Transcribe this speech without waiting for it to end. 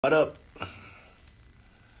What up?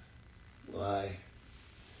 Why?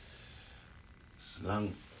 It's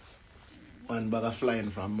long. One bag of flying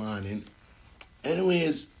from morning.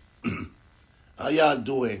 Anyways, how y'all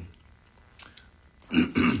doing?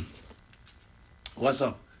 What's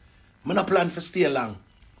up? I'm not plan for stay long.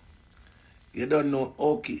 You don't know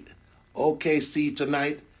OKC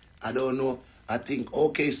tonight. I don't know. I think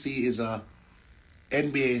OKC is a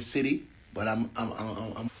NBA city, but I'm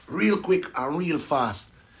real quick and real fast.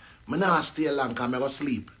 I'm not stay long because I'm going to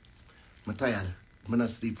sleep. I'm tired. I'm not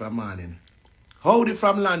sleep from morning. Howdy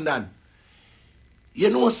from London. You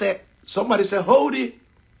know, say, somebody say, howdy.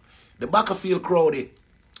 The back of feel crowded.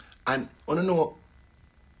 And, I don't know,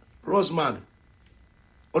 Rosemag,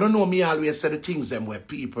 I don't know, me always say the things them where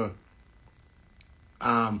people,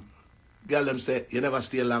 girl them say, you never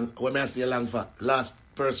stay long. When I stay long for, last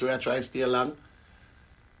person where I try to stay long,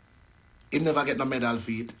 he never get no medal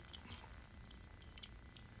for it.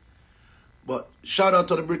 But shout out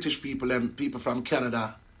to the British people and people from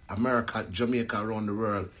Canada, America, Jamaica, around the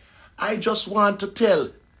world. I just want to tell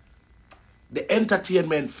the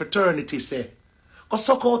entertainment fraternity say, go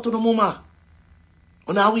suck out to the mama.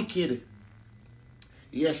 On a wicked.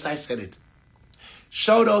 Yes, I said it.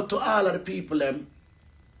 Shout out to all of the people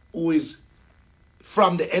who is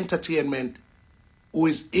from the entertainment, who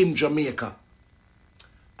is in Jamaica.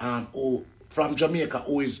 And who from Jamaica,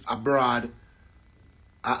 who is abroad.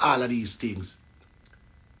 All of these things.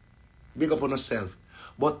 Big up on yourself.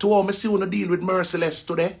 But to all me see when deal with Merciless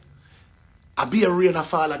today, I be a rain of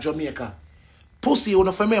fall of Jamaica. Pussy, you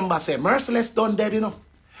know, remember, say, Merciless done dead, you know.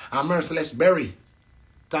 And Merciless bury.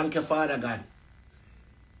 Thank you, Father God.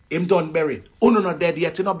 Him done bury. Uno not dead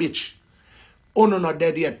yet, you know, bitch. Uno not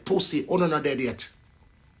dead yet, pussy. Uno not dead yet.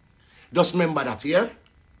 Just remember that, here.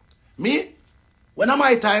 Me, when I'm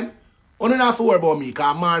my time, uno not have to worry about me,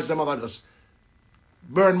 because Mars them are going to just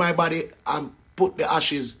burn my body and put the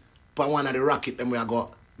ashes on one of the rocket them where I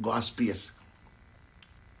go a space.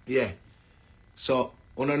 Yeah. So,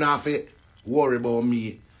 you don't have to worry about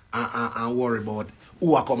me and worry about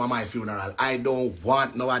who I come at my funeral. I don't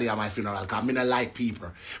want nobody at my funeral because I don't like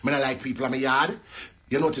people. I don't like people in my yard.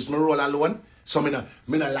 You notice me roll alone? So I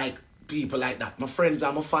don't like people like that. My friends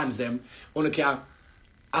and my fans, them, only can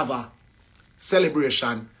have a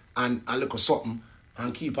celebration and a little something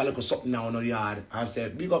and keep a little something now in the yard and say,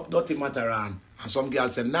 big up dirty Matterhorn. And some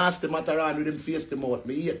girls say, nasty Matterhorn with him face them out.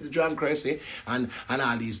 Me hate the John Cressy and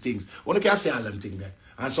all these things. When you can say all them things there.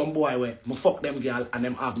 And some boy where me fuck them girl and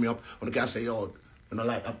them have me up. When you can say, yo, you know,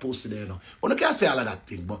 like a pussy there, you know. When you can say all of that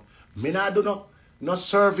thing, but me not do no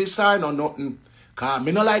service or no nothing. Because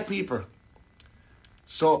me not like people.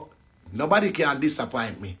 So, nobody can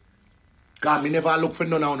disappoint me. Because me never look for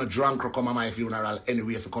none of no drunk come at my funeral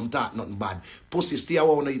anyway if you come talk nothing bad. Pussy stay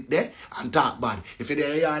around it there and talk bad. If you're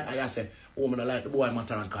there yard, I say, oh, me not like the boy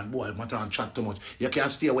Matterhorn because boy Matterhorn chat too much. You can't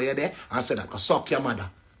stay where you're there and say that because suck your mother.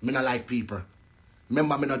 Me not like people.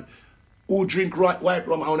 Remember me not, who drink white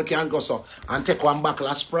rum and can go so and take one bottle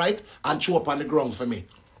of Sprite and chew up on the ground for me.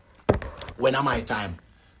 When am my time?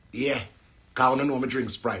 Yeah. Because I don't know me drink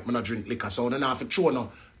Sprite. Me not drink liquor. So I don't have to chew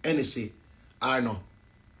no anything. I know.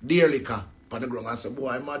 Dear liquor, on the ground and say,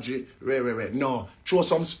 boy, imagine, no, throw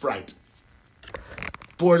some Sprite.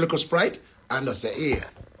 Pour a little Sprite and I say, hey.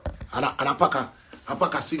 And I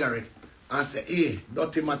pack a cigarette and say, hey,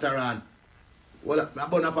 dirty Matterhorn. Well, I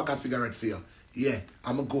burn a pack of cigarette for you. Yeah,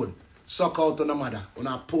 I'm good. Suck out on the mother, on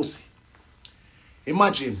a pussy.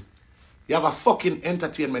 Imagine, you have a fucking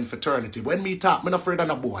entertainment fraternity. When me talk, I'm not afraid of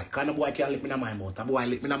a boy. Because a boy can't lick me in my mouth. A boy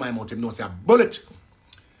lick me in my mouth, him knows say a bullet.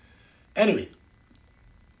 Anyway.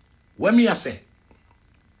 When me I say,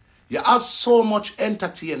 you have so much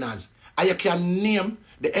entertainers, and you can name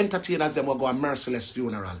the entertainers that will go a Merciless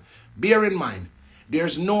funeral. Bear in mind,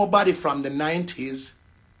 there's nobody from the 90s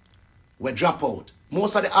will drop out.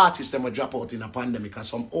 Most of the artists them will drop out in a pandemic, and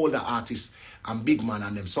some older artists and big man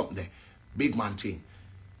and them something there. Big man thing.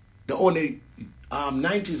 The only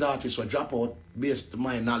 90s artists will drop out, based on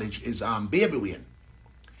my knowledge, is Baby Wayne.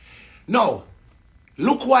 Now,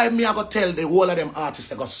 look why me I go tell the whole of them artists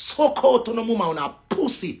they go suck out to no mama on a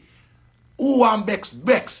pussy. Who want Bex?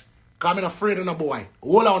 Because I'm not afraid of no boy.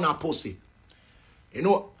 Whole on a pussy. You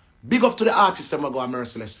know, big up to the artists that go a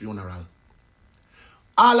Merciless funeral.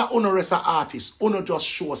 All of uno rest of artists, uno just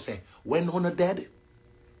show say, when uno dead,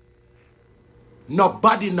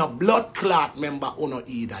 nobody, no blood clot member uno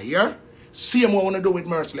either, yeah? Same what uno do with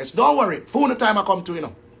Merciless. Don't worry, for the time I come to, you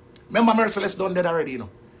know. Remember Merciless done dead already, you know.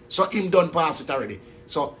 So him done pass it already.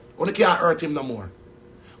 So uno can't hurt him no more.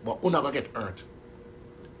 But uno gonna get hurt.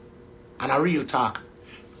 And a real talk.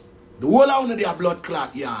 The whole of uno they a blood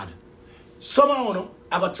clot yard. Some of uno,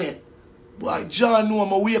 I got to say, boy, John, no,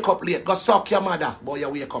 I'm wake up late. Go suck your mother. Boy, you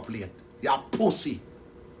wake up late. You're pussy.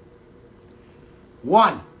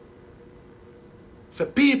 One, for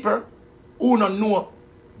people who don't know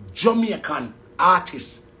Jamaican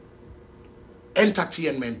artists,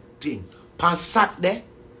 entertainment thing, pan Saturday,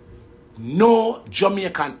 no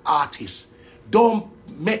Jamaican artists. Don't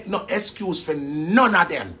make no excuse for none of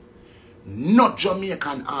them. No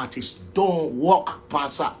Jamaican artists don't work pan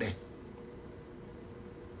Saturday.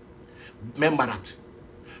 Remember that.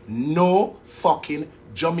 No fucking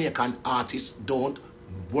Jamaican artists don't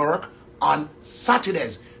work on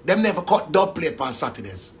Saturdays. Them never cut dub plate on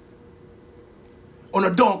Saturdays. Or no,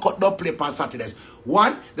 don't cut dub plate on Saturdays.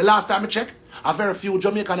 One, the last time I checked, a very few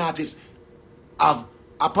Jamaican artists have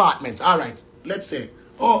apartments. Alright, let's say,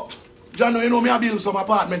 oh, John, you know me I build some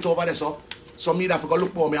apartments over there, so me that for go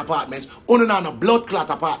look for my apartments. Only now no blood clot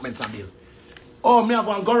apartments I build. Oh, me have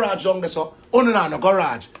one garage down there, so only now no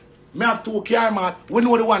garage. Me have 2 car mart. We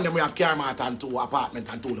know the one them we have car mart and 2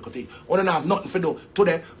 apartment and 2 little things. Only now have nothing for do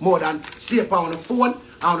today more than stay up on the phone,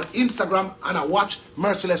 on Instagram, and I watch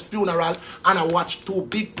Merciless funeral, and I watch 2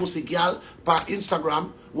 big pussy girl per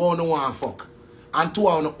Instagram who no want fuck. And 2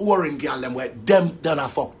 on the orange girl them where them done a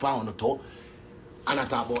fuck pound the 2. And I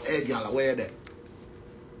talk about, hey girl, where they?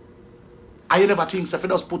 And you never think, so if you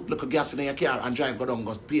just put little gas in your car and drive go down,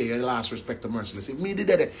 go pay your last respect to Merciless. If me did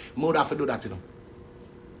that, I would have to do that, you know.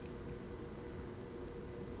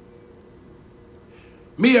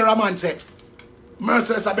 Me hear a man say,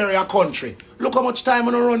 Merciless a bury a country. Look how much time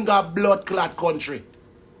on a run got blood clot country.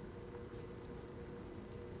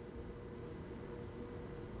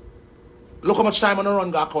 Look how much time on a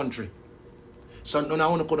run got country. So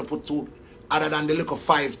now I could have put 2, other than the little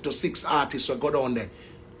 5 to 6 artists who go down there.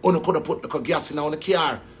 You could have put the gas in on the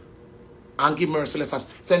car and give Merciless a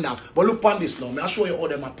send off. But look on this now. I'll show you how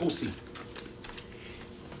them a pussy.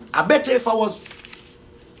 I bet if I was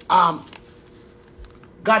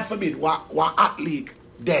God forbid, one athlete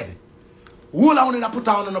dead. Who I want to put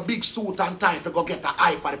on a big suit and tie if you go get the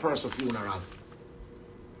hype at the person's funeral?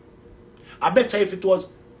 I bet if it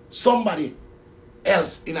was somebody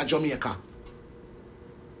else in a Jamaica,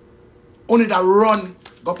 only that run,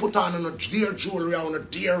 go put on a dear jewelry, on a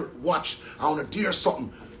dear watch, on a dear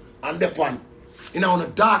something, and depon, on the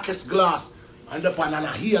darkest glass, and depon, and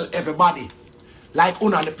I heal everybody. Like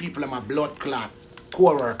one of the people in my blood clot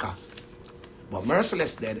co-worker. But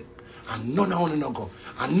Merciless dead, and none of them no go.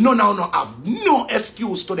 And none of them have no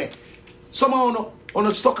excuse today. Some of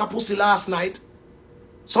them stuck a pussy last night.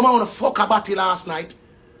 Some of them fuck a body last night.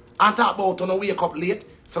 And talk about on wake up late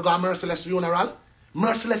for go Merciless funeral.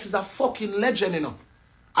 Merciless is a fucking legend, you know.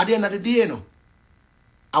 At the end of the day, you know.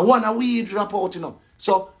 I want a weed drop out, you know.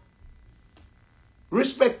 So,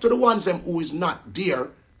 respect to the ones them who is not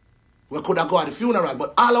there. We could have go at the funeral,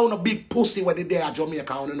 but all on a big pussy where they there at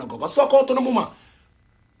Jamaica, you know, go suck out to the mama.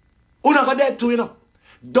 You know, go dead too, you know.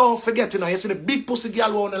 Don't forget, you know, you see the big pussy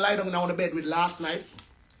girl who on the lie down on the bed with last night.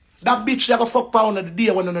 That bitch that go fuck pound on the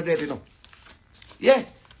day when you're dead, you know. Yeah,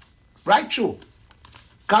 right true.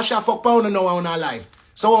 Cause she fuck pound now on her life.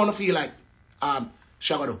 So I want to feel like,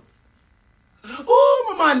 she go do.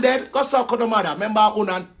 Oh, my man dead. Go suck out the mother.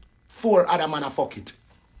 Remember, 4 other man fuck it.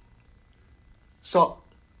 So,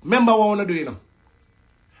 remember what I want to do, you know.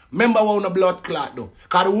 Remember what I want to blood clot do.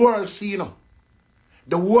 Because the world see, you know.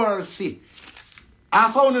 The world see. I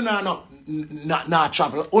found you not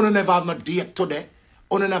travel. You never have no date today.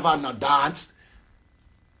 You never have no dance.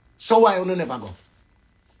 So why you never go?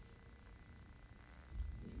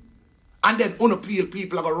 And then you feel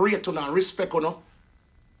people are going to rate you and respect you.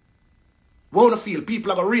 What you feel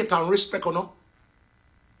people are going to rate and respect you.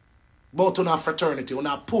 But you not fraternity, you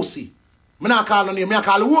not pussy. I not call no name, I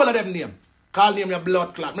call all of them name. Call name your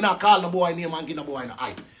blood clot. I not call no boy name and give no boy no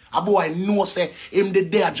hype. A boy know say him the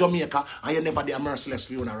day at Jamaica and you never did a Merciless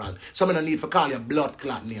funeral. So I don't need to call your blood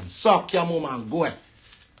clot name. Suck your mama and go.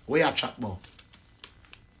 Where you chat about?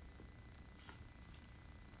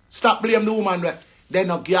 Stop blame the woman where they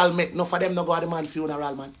no girl make no for them no go at the man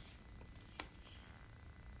funeral, man.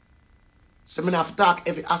 So I have to talk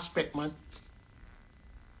every aspect, man.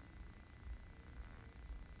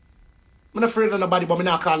 I'm not afraid of nobody, but I'm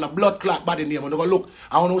not calling a blood clot body name. I'm going to look,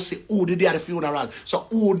 I want to see who did at the funeral. So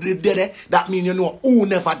who did there, that means you know who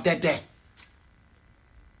never dead there.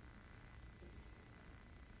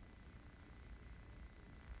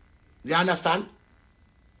 You understand?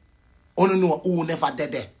 You know who never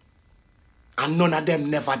dead there. And none of them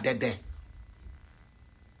never dead there.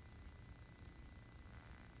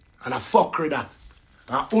 And I fuck with that.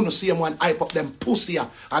 And I want to see them one hype up them pussy and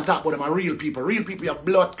talk about them are real people. Real people, your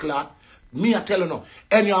blood clot. Me I tell you no.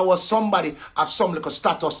 Anyhow was somebody of some little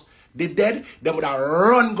status, they dead, them would have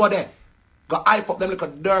run go there. Go hype up them little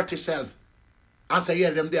dirty self. And say, yeah,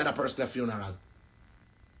 them the other person at funeral.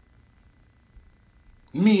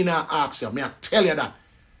 Me not ask you, me I tell you that.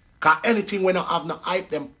 Because anything when I have no hype,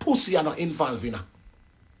 them pussy are not involved in it.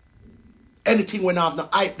 Anything when I have no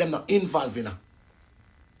hype, them not involved in it.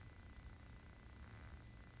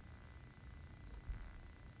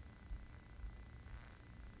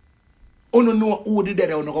 You don't know who did that.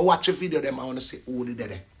 You don't go watch a video them. I want to see who did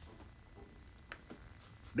that.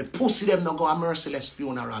 The pussy them not go a merciless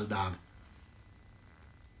funeral, dog.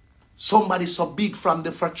 Somebody so big from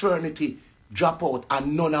the fraternity drop out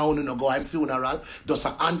and none of you no go a funeral. Just a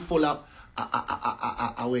handful of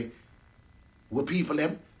with people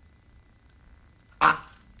them.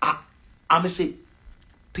 I say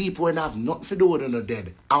people when have nothing to do with them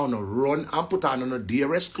dead. I want to run and put on the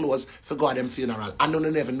dearest clothes for go to them funeral. I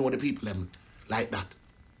don't never know the people them like that.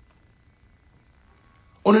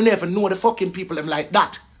 I don't never know the fucking people them like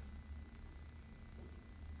that.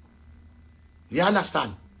 You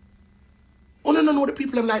understand? I don't know the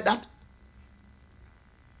people them like that.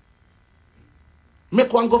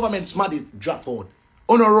 Make one government smarty drop out.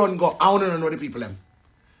 I don't run go. I don't know the people them.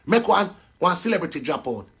 Make one celebrity drop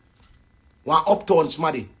out. One uptown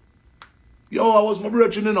smarty. Yo, I was my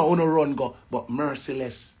virgin, you know, I don't run go. But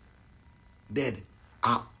merciless. Dead.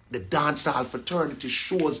 The dancehall fraternity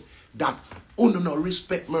shows that you no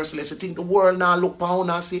respect merciless. You think the world now look down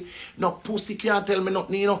and say, no pussy can't tell me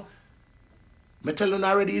nothing, you know. Me tell you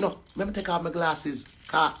already, you know. Let me take off my glasses.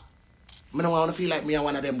 Cause I don't want to feel like me and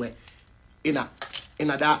one of them way. In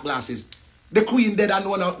a dark glasses. The queen dead and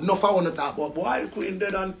one of no for one to talk about. Boy, the queen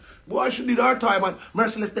dead and boy she did her time and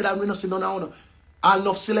merciless dead and we no see none of all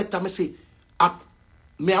enough selector me see.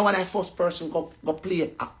 Me and one of the first person go play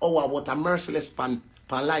an hour about a merciless pan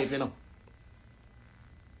live, you know.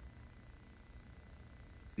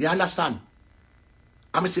 You understand?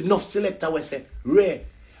 I see enough selector we say, Ray.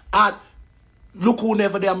 Look who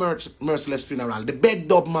never there merciless funeral. The beg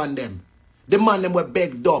dub man them. The man them were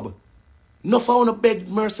beg dub. No for no beg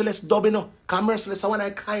merciless dub, you know. Because merciless is one of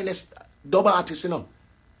the kindest dub artists, you know.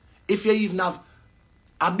 If you even have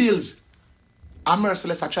a bills, a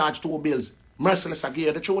merciless a charge 2 bills. Merciless a give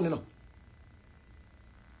you the tune, you know.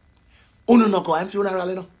 Uno no go, I'm funeral,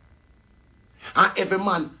 you know. And every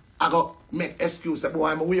man, I go make excuse that boy,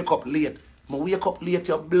 I'm wake up late. I wake up late,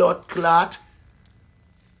 your blood clot.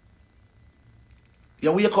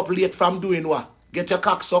 You wake up late from doing what? Get your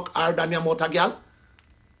cock suck harder than your motor girl?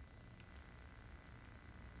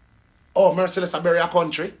 Oh, merciless a bury a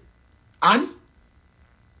country. And?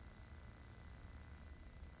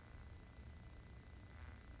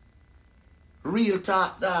 Real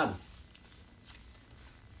talk, dog.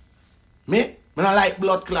 Me don't like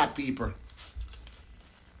blood clot people.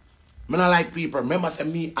 Me don't like people. Remember say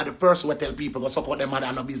me are the person who tell people go suck out them mother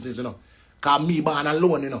and no business, you know. Cause me born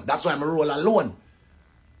alone, you know. That's why I roll alone.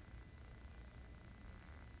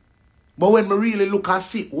 But when me really look and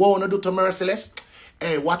see what I want to do to merciless,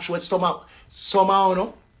 hey, watch what somehow, you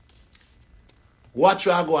know. Watch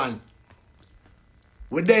where I go on.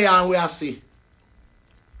 We there and we are see.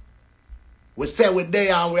 We say we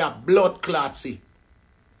there and we are blood clot see.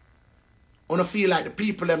 I don't feel like the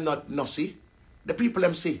people them not see. The people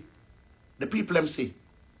them see. The people them see.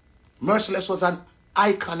 Merciless was an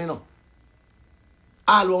icon, you know.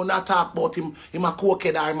 All we not talk about him a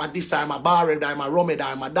cokehead or him a this or him a barred or him a rummed or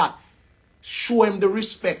him a that. Show him the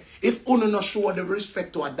respect. If Uno not show the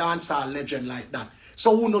respect to a dancehall legend like that,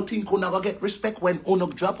 so Uno think Uno go get respect when Uno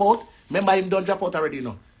drop out? Remember him don't drop out already, you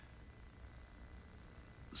know.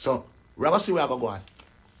 So, we're going to see where I go on.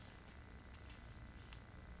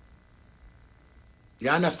 You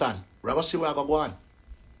understand? We're going to see where I go on.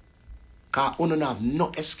 Because Uno have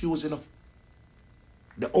no excuse, you know.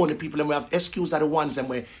 The only people that have excuse are the ones that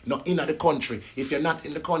were not in the country. If you're not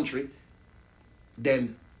in the country,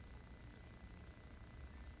 then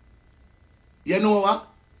you know what?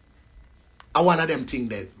 I one of them thing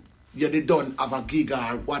that they don't have a gig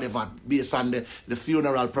or whatever based on the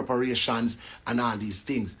funeral preparations and all these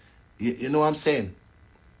things. You know what I'm saying?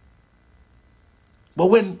 But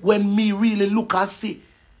when me really look and see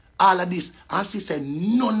all of this, and see say,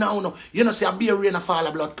 no. You know, see a beer rain a fall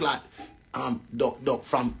of blood clot. Duck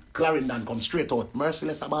from Clarendon come straight out.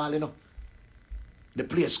 Merciless about, you know. The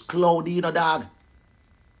place cloudy, you know, dog.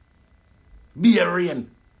 Beer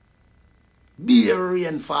rain. Beer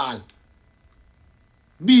rain fall.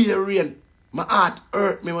 Beer rain. My heart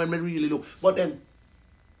hurt me when I really look. But then,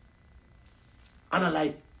 I don't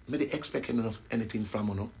like me they expect anything from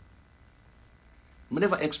you. I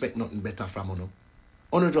never expect nothing better from you.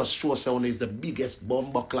 Only just show sound is the biggest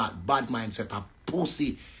bumbleclad, bad mindset, a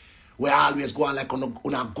pussy. We always go on like on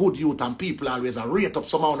a good youth and people always a rate up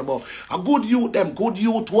somehow about a good youth, them good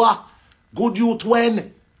youth what? Good youth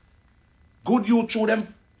when? Good youth show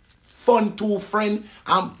them fun to friend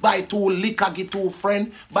and buy 2 liquor get 2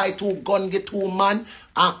 friend, buy 2 gun get 2 man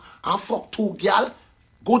and fuck 2 girl.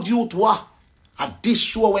 Good youth what? A this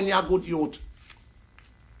show when you're a good youth.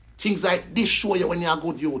 Things like this show you when you're a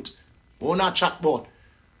good youth. We not chat about.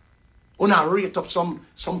 We not rate up some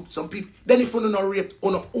people. Then if you don't rate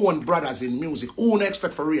on our own brothers in music, who don't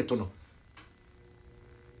expect for rate on?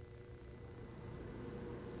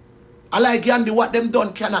 I like Yandy, what them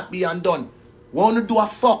done cannot be undone. We want to do a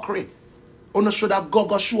fuckery. We should have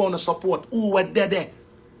go show on the support. Who were there?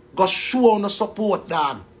 Go show on the support,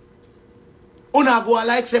 dog. Una go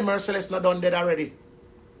like say Merciless not done dead already.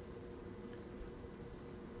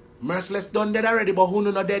 Merciless done dead already, but who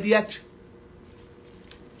not dead yet?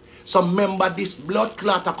 So remember this blood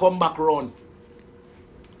clot to come back round.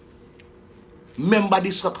 Remember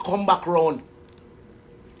this to come back round.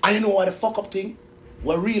 And you know what the fuck up thing?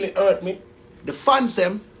 What really hurt me? The fans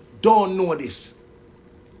them don't know this.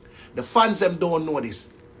 The fans them don't know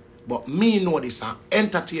this. But me know this and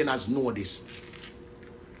entertainers know this.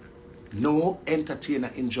 No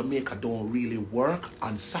entertainer in Jamaica don't really work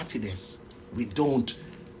on Saturdays. We don't.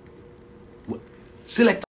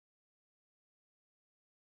 Select.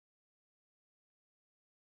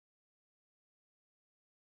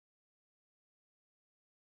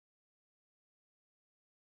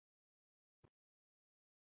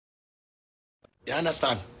 You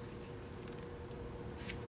understand?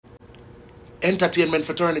 Entertainment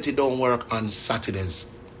fraternity don't work on Saturdays.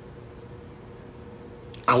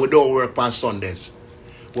 And we don't work on Sundays.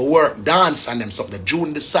 We work dance on them something.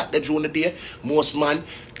 June the Saturday, June the day, most man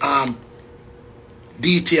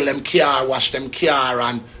detail them car, wash them car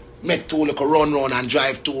and make 2 look run and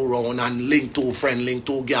drive 2 round and link 2 friend, link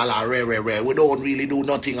 2 girl and rare. We don't really do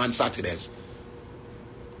nothing on Saturdays.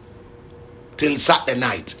 Till Saturday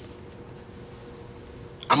night.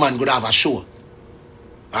 A man could have a show. Or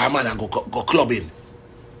a man and go clubbing.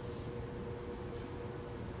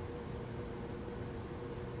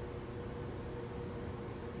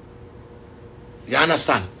 You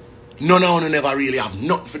understand? None of them never really have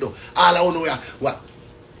nothing to do. All I know is what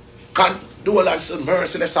can do all that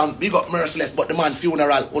Merciless and big up Merciless, but the man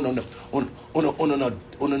funeral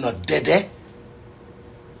not dead eh?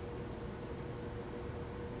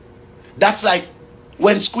 That's like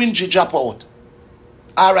when Squingy drop out.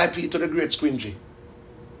 R.I.P. to the great Squingy.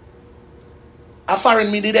 A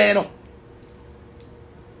foreign me did there, you know.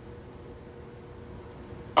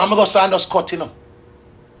 I'm going to stand us cut, you know.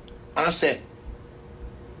 And say,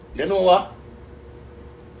 you know what?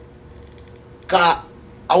 Because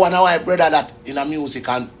I want to white brother that in the music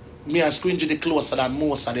and me and Squingy the closer than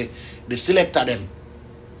most of the selector them.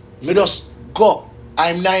 Me just go.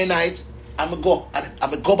 I'm 9 night. I'm go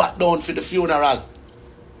back down for the funeral.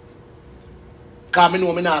 Because I know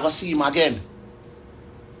I'm not going to see him again.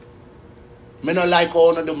 I don't like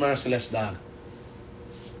how I do Merciless, dog.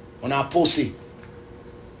 On a pussy.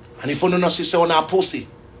 And if you don't see say on a pussy,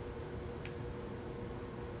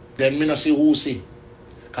 then I don't see who see.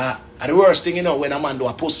 Because the worst thing, you know, when a man do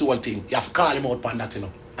a pussy whole thing, you have to call him out on that, you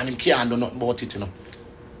know. And him can't do nothing about it, you know.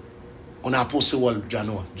 On a pussy whole,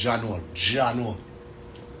 Jano.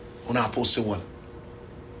 On a pussy whole.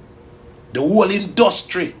 The whole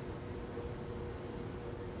industry.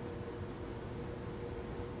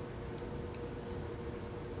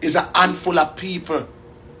 Is a handful of people,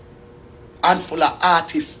 handful of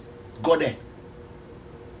artists go there.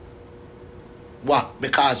 What?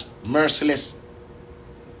 Because Merciless,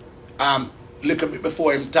 look at me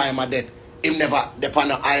before him time of death, him never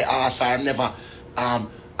depend on eye ass or him never have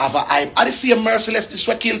a eye. I see a Merciless this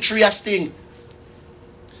way kill Trias thing.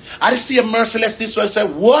 I see a Merciless this way say,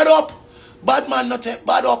 what up? Bad man not take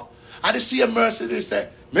bad up. I see a Merciless say,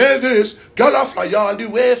 may this girl fly all the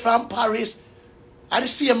way from Paris. I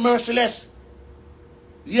see a Merciless.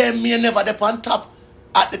 Yeah, me never dep on top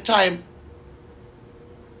at the time.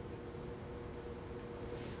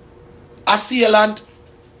 Assailant.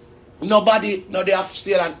 Nobody, no they have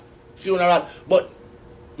assailant funeral. But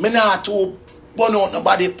me not to burn out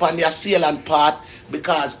nobody upon the assailant part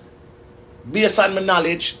because based on my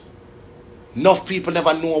knowledge, enough people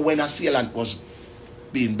never know when assailant was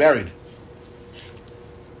being buried.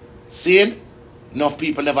 Seeing? Enough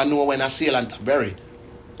people never know when assailant are buried.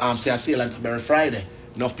 Say assailant buried Friday.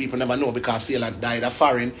 Enough people never know because assailant died a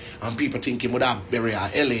foreign and people think he would have buried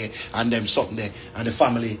at LA and them something there. And the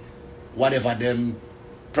family, whatever them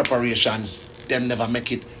preparations, them never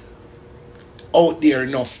make it out there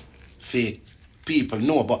enough for people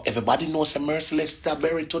know, but everybody knows a merciless that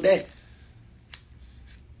buried today.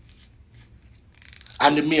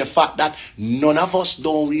 And the mere fact that none of us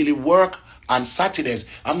don't really work on Saturdays.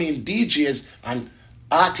 I mean, DJs and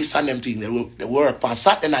artists and them things, they work on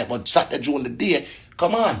Saturday night, but Saturday during the day,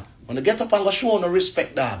 come on. When you get up and go, show no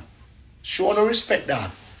respect, dog. Show no respect, dog.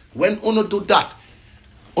 When Uno do that,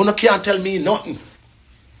 Uno can't tell me nothing.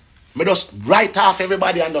 Me just write off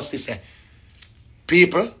everybody and just say,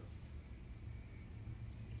 people,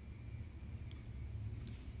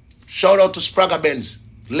 shout out to Spragga Benz,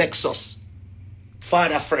 Lexus,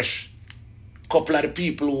 Father Fresh, couple of the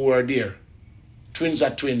people who were there. Twins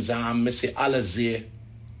are twins, me say Alaze,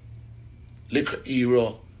 Little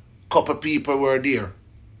Hero, couple people were there.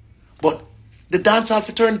 But the dancehall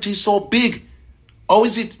fraternity is so big. How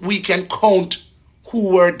is it we can count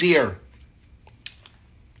who were there?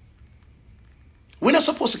 We're not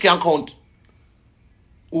supposed to can count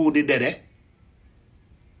who did that.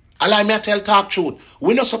 Allow me to tell talk truth.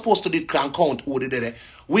 We're not supposed to can count who did that.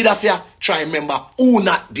 We'd have to try and remember who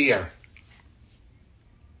not there.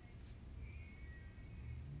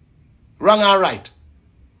 Wrong or right?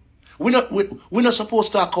 We're not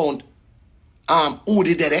supposed to account who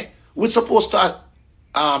did that. We're supposed to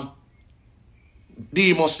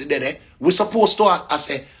Demos did it. We're supposed to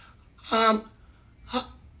say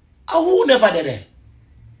who never did it?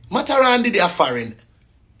 Matterhorn did their foreign.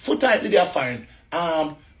 Foottight did their foreign.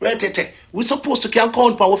 We're supposed to can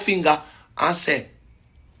count our finger and say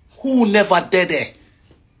who never did it.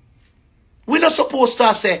 We're not supposed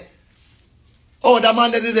to say, oh, the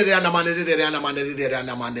man did it, and the man did it, and the man did it, and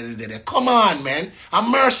the man did it. Come on, man.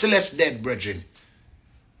 I'm merciless dead, brethren.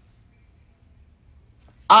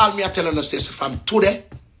 All me are telling us this from today,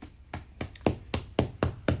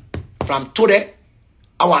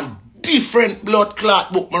 I want different blood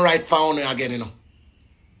clot book my right found again, you know.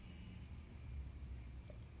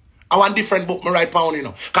 I want different book my right pound, you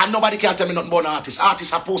know. Because nobody can tell me nothing about artists.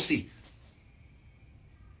 Artists are pussy.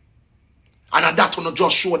 And that will not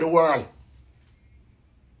just show the world.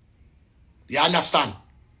 You understand?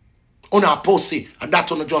 Una pussy, and that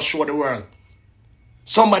will not just show the world.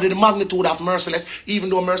 Somebody the magnitude of Merciless, even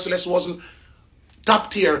though Merciless wasn't top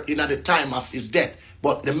tier in at the time of his death,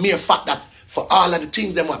 but the mere fact that for all of the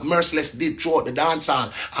things that what Merciless did throughout the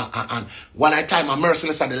dancehall, and one at a time,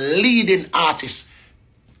 Merciless are the leading artists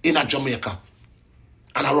in Jamaica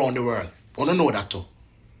and around the world. I don't know that too.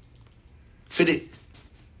 For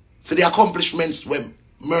the accomplishments when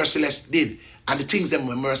Merciless did and the things that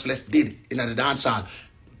when Merciless did in the dancehall,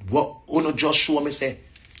 what Uno just show me say,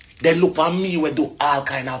 then look at me we do all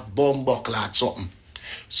kind of bomb buckle or something.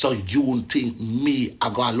 So you think me I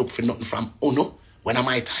go look for nothing from Uno when I'm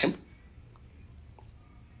my time?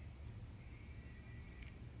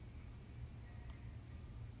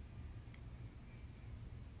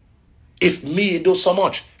 If me do so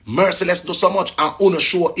much, Merciless do so much, and Uno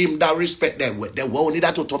show him that respect, they won't need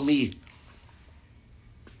that to me.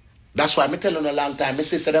 That's why I tell you a long time, I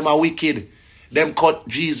say them are wicked. Them cut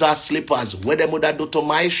Jesus slippers. What them would do to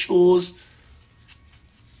my shoes?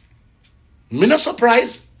 Me not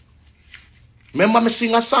surprised. Remember me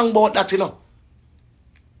sing a song about that, you know.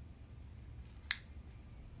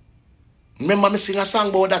 Remember me sing a song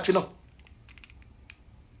about that, you know.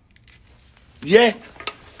 Yeah.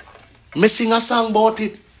 Me sing a song about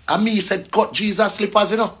it. And me said cut Jesus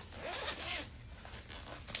slippers, you know.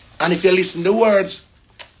 And if you listen to the words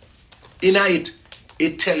in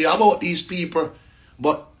it tell you about these people.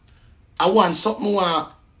 But I want something more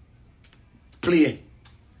play.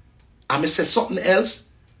 And me say something else.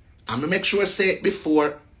 And me make sure I say it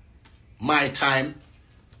before my time.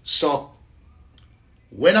 So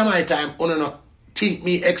when I'm my time, you don't think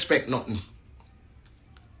me expect nothing.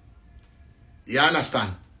 You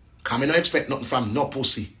understand? Because me not expect nothing from no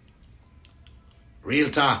pussy. Real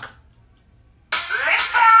talk.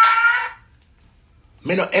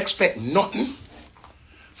 Me not expect nothing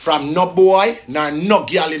from no boy nor no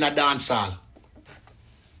girl in a dance hall.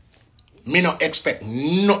 Me not expect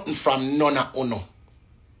nothing from none of uno.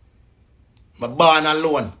 Me born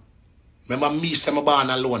alone. Remember me say me born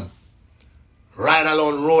alone. Ride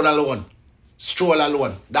alone, road alone, stroll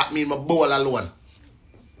alone. That mean me bowl alone.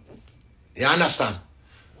 You understand?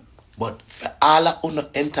 But for all of uno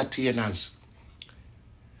entertainers,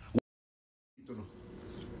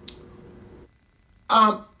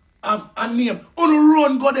 have a name. Uno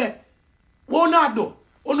run go there. What not do?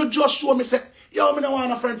 Uno just show me say, yo, me no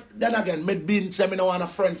want a friend. Then again, me been say me no want a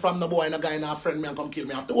friend from the boy and a guy and a friend me and come kill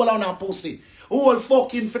me. After all on a pussy. Whole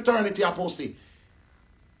fucking fraternity a pussy.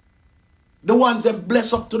 The ones them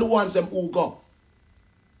bless up to the ones them who go.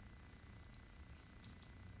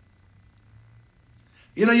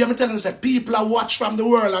 You know, you me telling say people are watch from the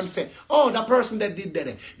world and say, oh, that person that did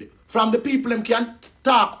that. From the people them can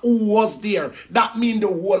talk who was there. That mean the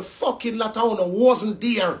whole fucking lot of owner wasn't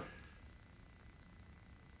there.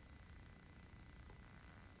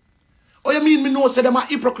 Oh, you mean me know say them a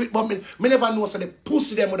hypocrite, but me never know say the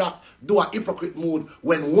pussy them would do a hypocrite mood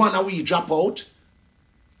when one of we drop out.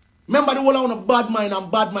 Remember the whole on a bad mind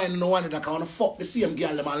and bad mind no one that I wanna fuck the same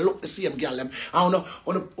girl them and look the same girl them. I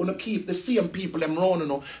wanna keep the same people them round, you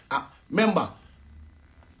know. Remember,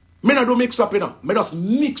 me not do mix up, you know. Me just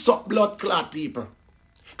mix up blood clot people.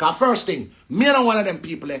 Cause first thing, me not one of them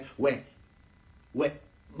people where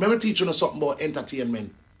me teach you something about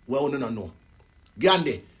entertainment where you don't know.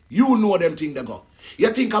 Gandhi, you know them thing they go. You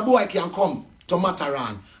think a boy can come to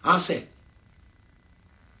Matterhorn and say,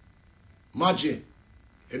 Maggie,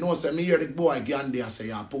 you know, say me hear the boy Gandhi and say,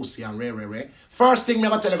 you're pussy and re. First thing me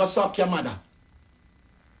gonna tell you, go suck your mother.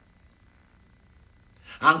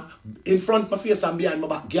 And in front of my face and behind my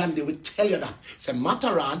back, Gandhi will tell you that. Say,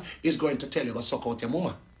 Matterhorn is going to tell you, go suck out your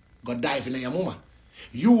mama. Go dive in your mama.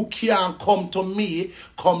 You can't come to me,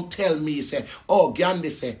 come tell me, say, oh, Gandhi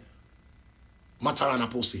say, Matterhorn a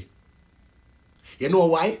pussy. You know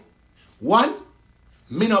why? One,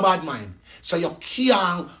 me no bad mind. So you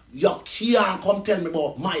can't come tell me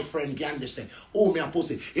about my friend Gandhi say, oh, me a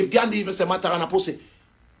pussy. If Gandhi even say Matterhorn a pussy,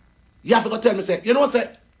 you have to go tell me, say, you know what, say,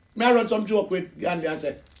 me I run some joke with Gandhi and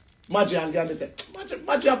say, Maggie and Gandhi say,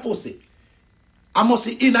 Maggie a pussy. I must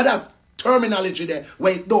see in that terminology there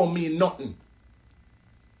where it don't mean nothing.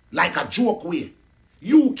 Like a joke way.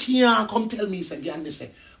 You can't come tell me, say, Gandhi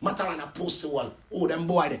say, Matterhorn a pussy wall. Oh, them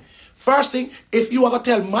boy there. First thing, if you are going to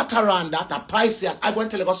tell Matterhorn that, a Piscean, I'm going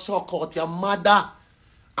to tell you, go suck out your mother.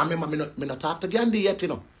 I remember, me not talk to Gandhi yet, you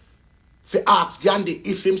know. If you ask Gandhi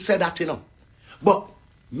if him say that, you know. But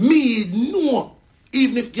me know,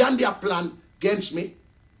 even if Gandhi a plan against me,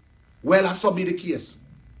 well, I saw be the case.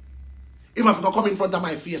 He have to come in front of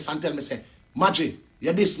my face and tell me, say, Maggie,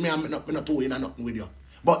 you this me and me not doing nothing with you.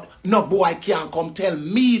 But no boy can't come tell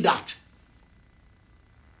me that.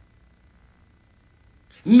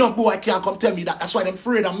 No boy can't come tell me that. That's why they're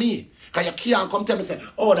afraid of me. Because you can't come tell me, say,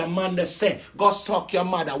 oh, the man they say, go suck your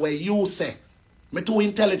mother where you say. Me too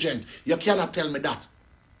intelligent. You cannot tell me that.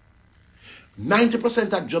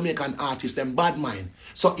 90% of Jamaican artists, them bad mind.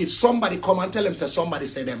 So if somebody come and tell them, say somebody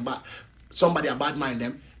say them bad, somebody a bad mind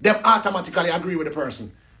them automatically agree with the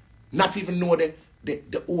person. Not even know the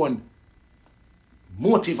own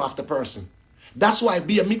motive of the person. That's why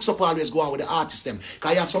be a mix-up always go on with the artist them.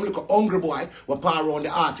 Because you have some little hungry boy who power around the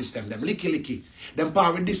artist them licky. Them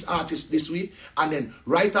power with this artist this week, and then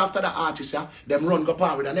right after the artist, yeah, them run go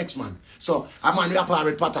power with the next man. So a man will power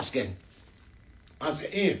with Patterskeng. I say,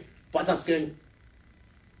 hey, Patterskeng,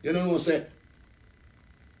 you know what I say?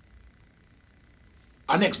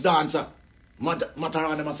 A next dancer,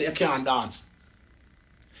 Matterhorn them say, you can't dance.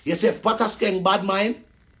 You say, if Patterskeng bad mind,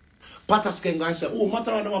 Patterskeng going to say, oh,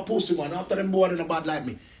 Matterhorn them a pussy man, after them bored and bad like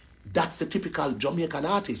me. That's the typical Jamaican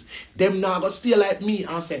artist. Them now go stay like me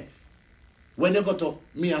and say, when they go to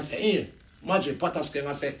me and say, hey, Maggie, Patterskeng,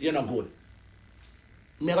 I say, you're not good.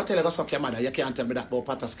 Me I go tell you, go suck your mother, you can't tell me that about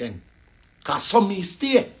Patterskeng. Because some me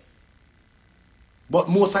stay. But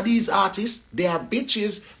most of these artists, they are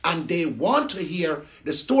bitches and they want to hear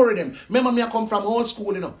the story of them. Remember me, I come from old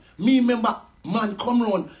school, you know. Me remember, man come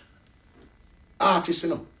around artists, you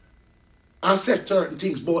know. And say certain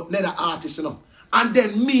things about another artist, you know. And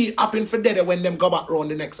then me up in Fidel when them go back around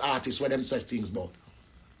the next artist where them say things about.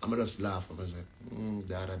 I'm just laugh. I'm say,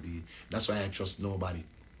 that's why I trust nobody.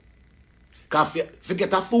 Because if you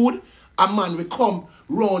get a food, a man will come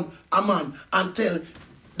round a man and tell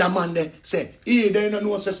the man there, say, hey, they don't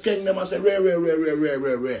know say skeng them and say,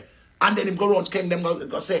 rare. And then him go around skeng them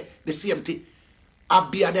go say the same thing. I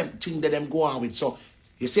be a them thing that them go on with. So,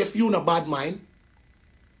 you say if you in a bad mind,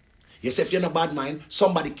 yes, if you're in a bad mind,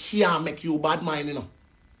 somebody can't make you bad mind, you know.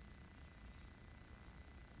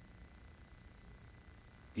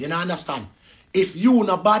 You know, understand? If you in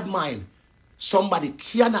a bad mind, somebody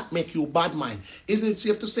cannot make you bad mind. Isn't it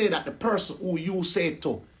safe to say that the person who you say it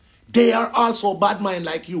to, they are also bad mind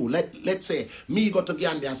like you? Let's say, me go to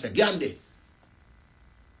Gandhi and say, Gandhi,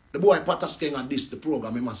 the boy Patterskeng on this, the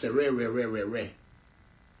program, he must say, rare.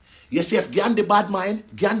 You see, if Gandhi bad mind,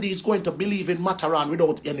 Gandhi is going to believe in Matterhorn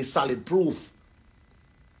without any solid proof.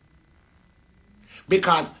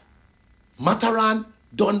 Because Matterhorn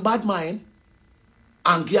done bad mind,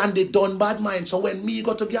 and Gandhi done bad mind. So when me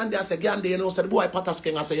go to Gandhi, I say, Gandhi, you know, say, the boy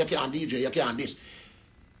Patterskeng, I say, you can't DJ, you can't this.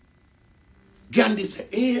 Gandhi say,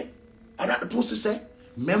 hey, and that the pussy say,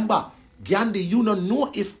 remember, Gandhi, you don't know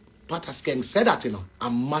if Patterskeng said that, you know,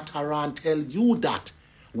 and Matterhorn tell you that.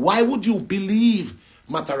 Why would you believe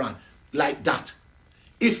Matterhorn like that?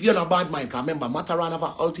 If you're not bad mind, because remember, Matterhorn have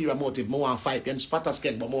an ulterior motive. I want to fight against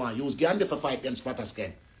Spattersken, but I want to use Gandhi for fight against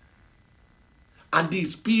Spattersken. And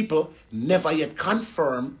these people never yet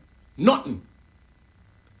confirm nothing.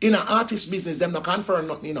 In an artist business, them not confirm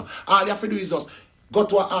nothing, you know. All you have to do is just go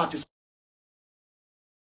to an artist.